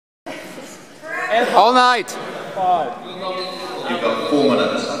All night. 5. You've got 4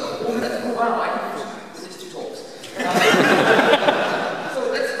 minutes. 4 minutes? Oh, wow, I can do these 2 talks.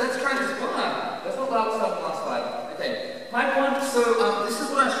 So let's try this. That's not what I was talking about last slide. Okay. My point, so this is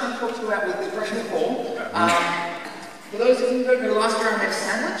what I was trying to talk to you about with depression before. For those of you who don't know, last year I made a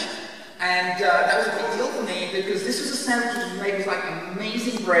sandwich. And that was a big deal for me because this was a sandwich that was made with like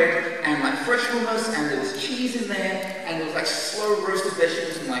amazing bread and like fresh hummus, and there was cheese in there, and there was like slow roasted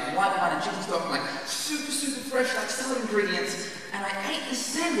vegetables and like white wine and chicken stock, and like super fresh, like solid ingredients. And I ate this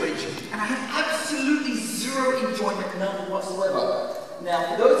sandwich and I had absolutely zero enjoyment, none whatsoever. Now,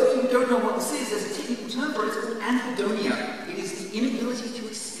 for those of you who don't know what this is, there's a technical term for it. It's called Anhedonia. It is the inability to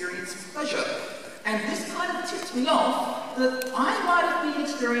experience pleasure. And this kind of tipped me off that I might have been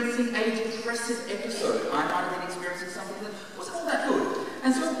experiencing a depressive episode. I might have been experiencing something that wasn't all that good.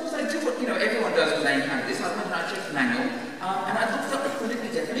 And so of course I did what everyone does when they encounter this. I went and I checked the manual, and I looked up the clinical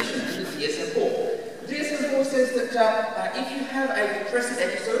definition in the DSM-4. The DSM-4 says that if you have a depressive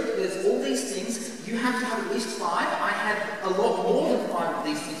episode, there's all these things, you have to have at least 5. I had a lot more than 5 of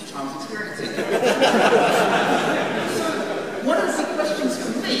these things which I was experiencing. So one of the big questions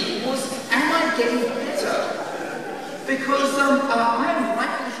for me was, am I getting better? Because I am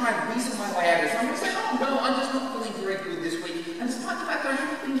likely to try and reason my way out of this. I'm going to say, oh no, I'm just not feeling very good this week. And despite the fact that I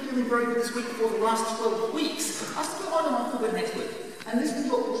haven't been feeling very good this week for the last 12 weeks, I still go on and I'll feel good next week. And this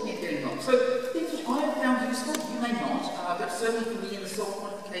is what puts me at getting help. So things which I have found useful, you may not, but certainly for me in the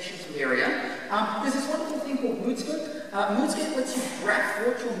self-quantification area, there's this wonderful thing called Moodscope. Moodscope lets you graph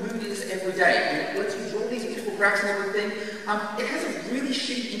what your mood is every day, and it lets you draw these beautiful graphs and everything. It has a really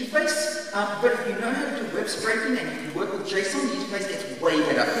shitty interface, but if you know how to do web scraping and you can work with JSON, the interface gets way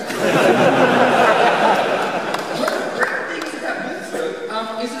better. One of the great things about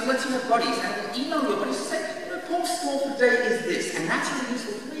Moodscope is that it lets you have buddies, and it will email your buddies to say, Paul's score for the day is this, and that's really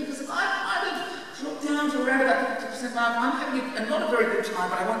useful for me because I've dropped down to around about the 50% mark. I'm having not a very good time,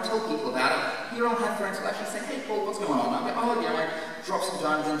 but I won't tell people about it. Here I'll have friends who actually say, hey Paul, what's going on? I'll go, oh, I dropped some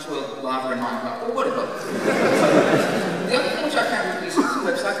diamonds into a lava in Minecraft, or whatever. The other thing which I found really useful is a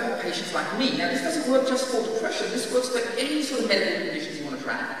website called Patients Like Me. Now this doesn't work just for depression, this works for any sort of medical conditions you want to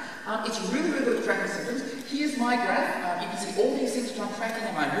track. It's really good at tracking symptoms. Here's my graph. You can see all these things which I'm tracking,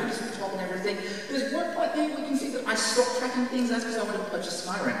 and my mood is at the top and everything. There's one point there where you can see that I stopped tracking things. That's because I want to purchase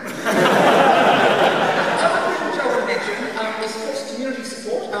Skyrim. Another thing which I want to mention is cross-community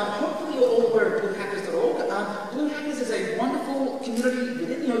support. Hopefully you're all aware of bluehackers.org. Blue Hackers is a wonderful community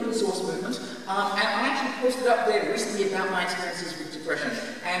within the open source movement, and I actually posted up there recently about my experiences with depression.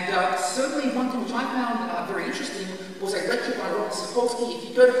 And certainly one thing which I found very interesting was a lecture by Robert Sapolsky. If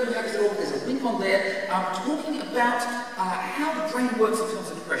you go to bluehackers.org, there's a link on there talking about how the brain works in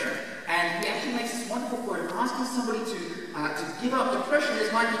terms of depression. And he actually makes this wonderful quote of asking somebody to give up depression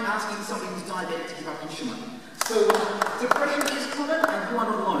is like asking somebody who's diabetic to give up insulin. So depression is common and you are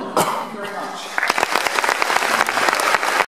not alone.